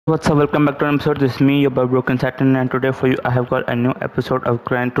What's up? Welcome back to an episode. This is me, your boy Broken Saturn, and today for you I have got a new episode of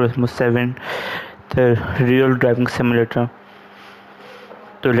Gran Turismo 7, the real driving simulator.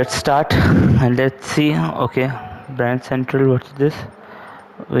 So let's start and let's see. Okay, Brand Central. What's this?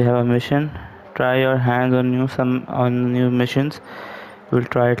 We have a mission. Try your hands on new missions. We'll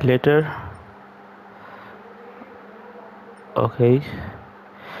try it later. Okay,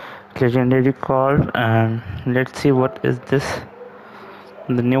 legendary call, and let's see what is this.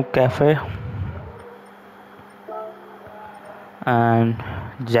 The new cafe and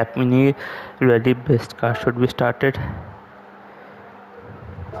Japanese rally based car. Should we start it?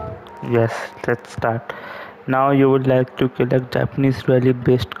 Yes, let's start. Now you would like to collect Japanese rally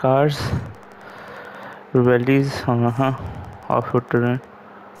based cars. Rallies, off-road terrain.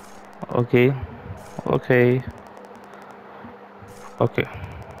 Okay, okay, okay.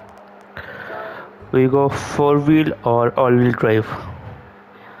 We go four-wheel or all-wheel drive.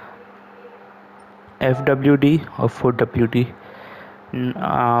 FWD or 4WD.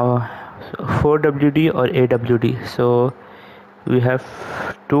 4WD or AWD. So we have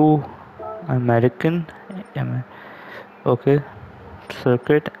two American. Okay,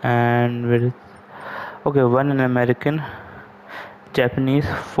 circuit and with okay, one in American, Japanese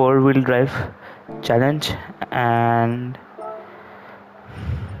four-wheel drive challenge, and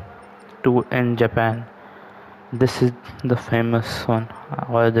two in Japan. This is the famous one,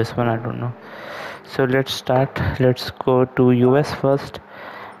 or this one I don't know. So let's start. Let's go to US first,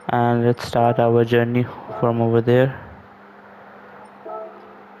 and let's start our journey from over there.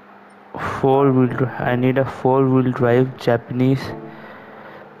 Four-wheel. I need a four-wheel drive Japanese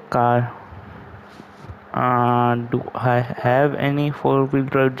car. Do I have any four-wheel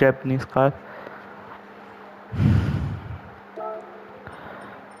drive Japanese car?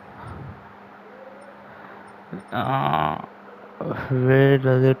 Where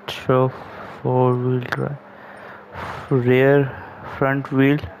does it show four-wheel drive? Rear, front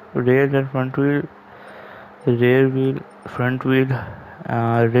wheel, rear and front wheel, rear wheel, front wheel,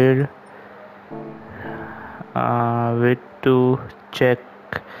 rear. Wait to check.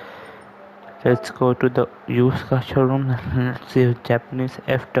 Let's go to the used car showroom. Let's see if Japanese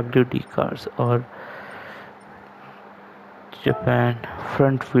FWD cars or Japan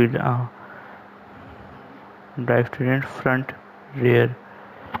front wheel. Drivetrain front, rear.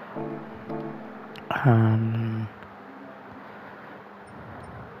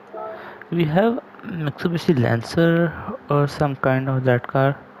 We have Mitsubishi Lancer or some kind of that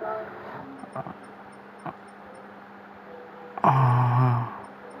car.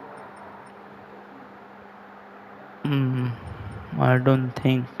 I don't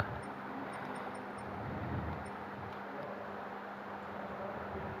think.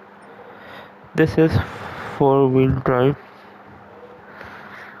 This is four-wheel drive.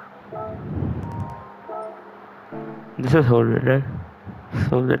 This is four-wheel drive.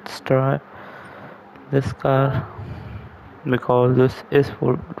 So let's try this car because this is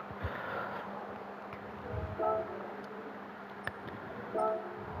four.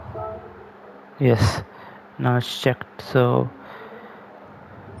 Yes, now it's checked. So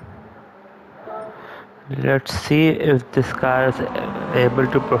let's see if this car is able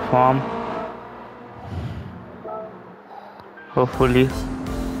to perform. Hopefully,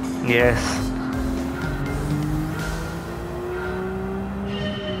 yes.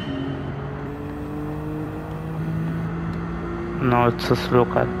 No, it's a slow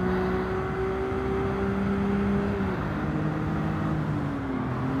car.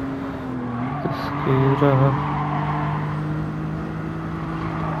 Skira.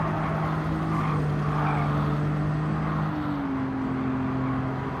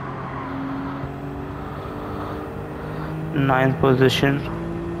 9th position.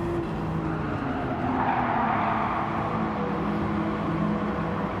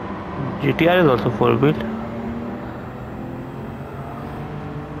 GTR is also four-wheel.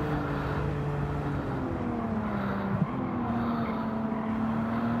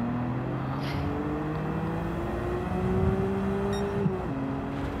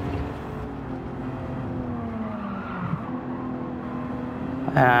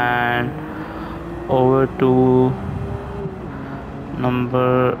 And over to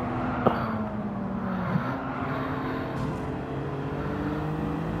number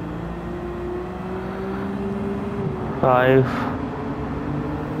 5,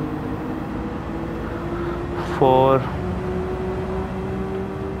 4.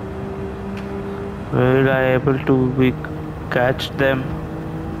 Will I able to catch them?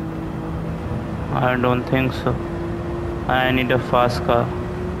 I don't think so. I need a fast car.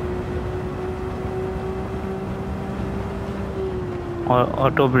 or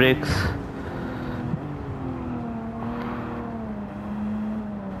auto brakes.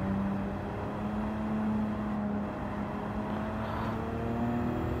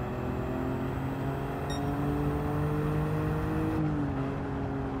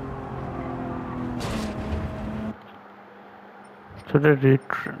 So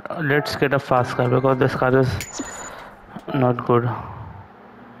let's get a fast car because this car is not good.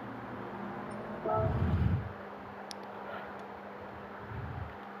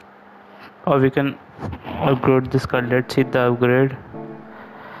 Or we can upgrade this car. Let's see the upgrade.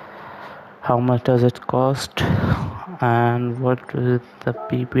 How much does it cost? And what is the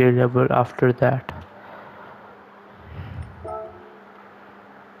PPA level after that?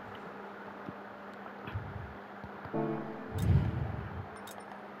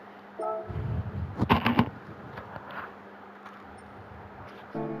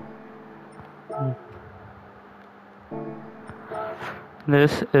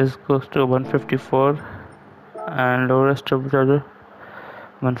 This is close to 154 and lowest turbocharger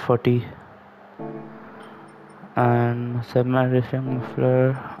 140 and semi racing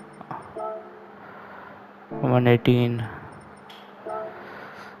muffler 118.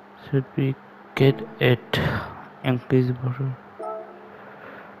 Should we get it? Increase bottle.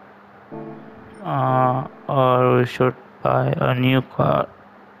 Or we should buy a new car,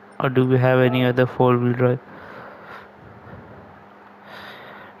 or do we have any other four-wheel drive?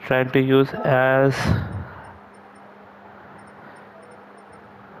 Trying to use as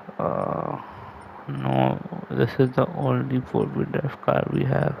no, this is the only four-wheel drive car we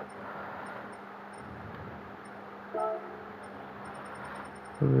have.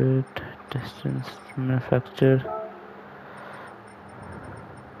 With distance manufacturer.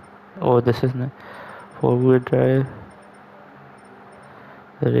 Oh, this is not four-wheel drive.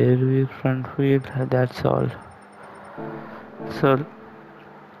 The rear wheel, front wheel, that's all. So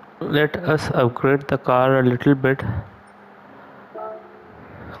let us upgrade the car a little bit.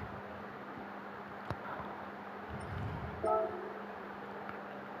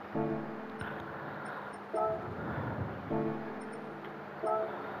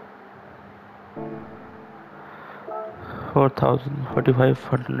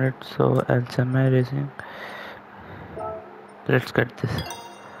 $4,500. So and semi racing. Let's get this.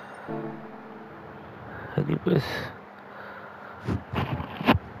 Anyways.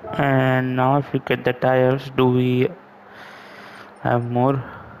 And now if we get the tires, do we have more?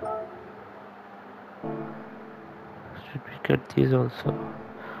 Should we get these also?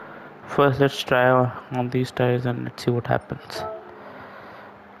 First let's try on these tires and let's see what happens.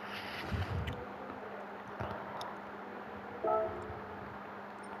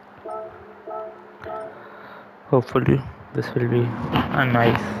 Hopefully this will be a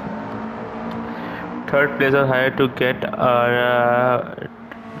nice third place or higher to get our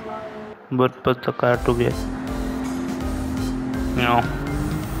but the car to get, you know.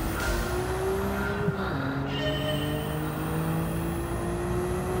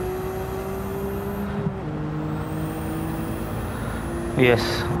 Yes,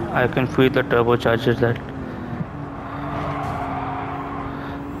 I can feel the turbochargers that.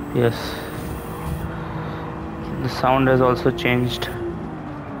 Yes, the sound has also changed.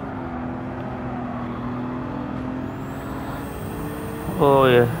 Oh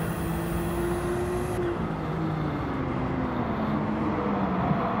yeah.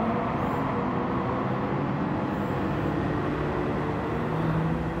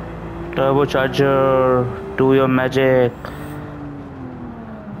 Turbocharger, do your magic.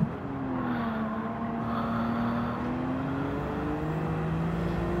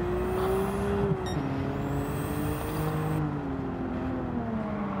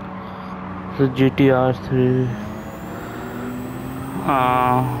 The GTR 3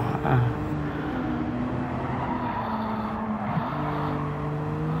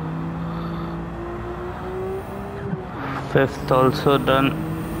 fifth also done.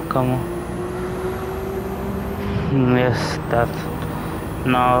 Come on. Yes, that's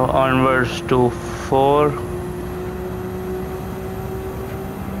now onwards to 4.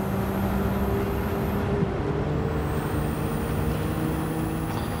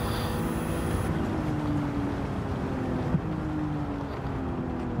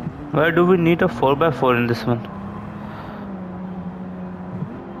 Why do we need a 4x4 in this one?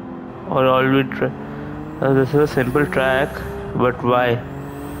 Or all we try? This is a simple track, but why?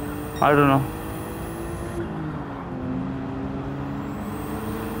 I don't know.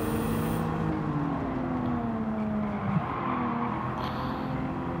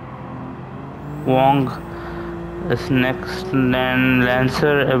 Wong is next, then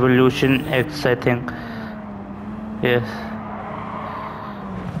Lancer Evolution X, I think. Yes.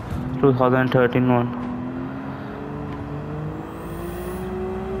 2013 one.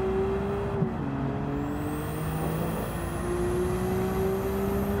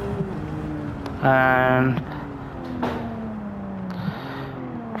 And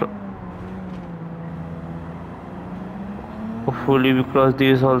hopefully we cross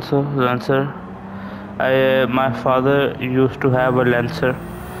these also. Lancer. My father used to have a Lancer,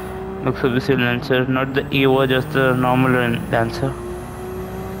 Mitsubishi Lancer, not the Evo, just the normal Lancer.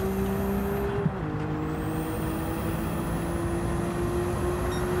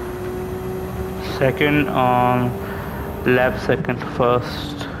 Second on lap second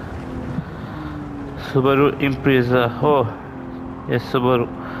first. Subaru Impreza. Oh, yes, Subaru.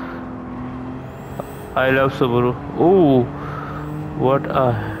 I love Subaru. Ooh, what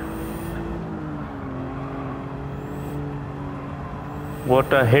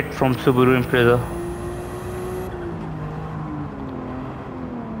a hit from Subaru Impreza.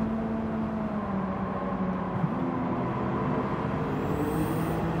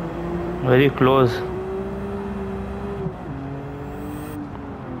 Very close.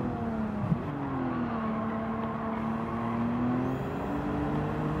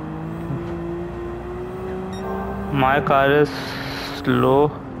 My car is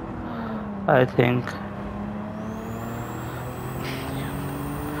slow, I think.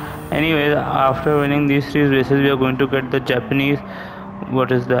 Anyway, after winning these 3 races, we are going to get the Japanese.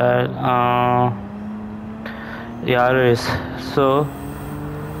 What is that? Yaris. So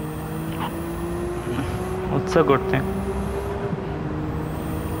it's a good thing.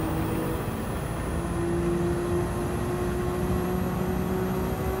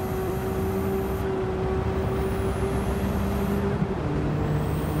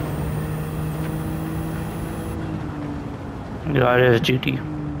 Yaris GT.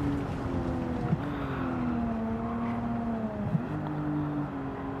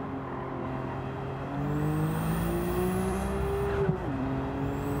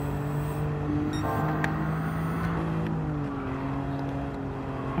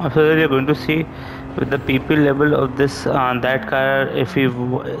 After that, we are going to see with the PP level of this that car. If we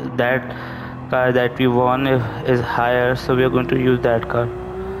that car that we won is higher, so we are going to use that car.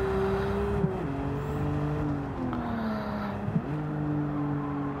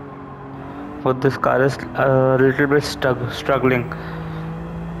 But this car is a little bit struggling.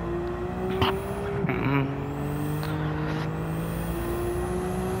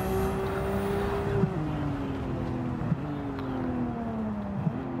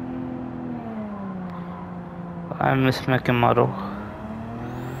 I miss my Camaro.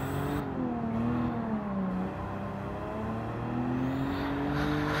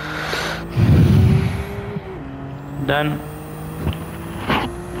 Done.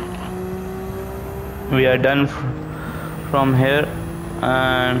 We are done from here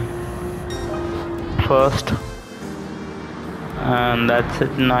and first, and that's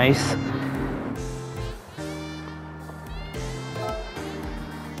it. Nice.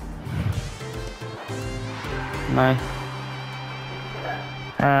 Nice.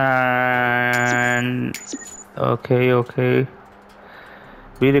 And okay,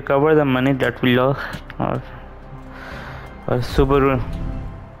 we recover the money that we lost, or Subaru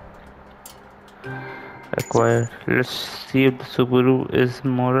acquired. Let's see if the Subaru is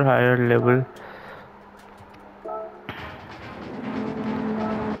more higher level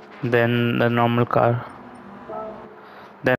than the normal car.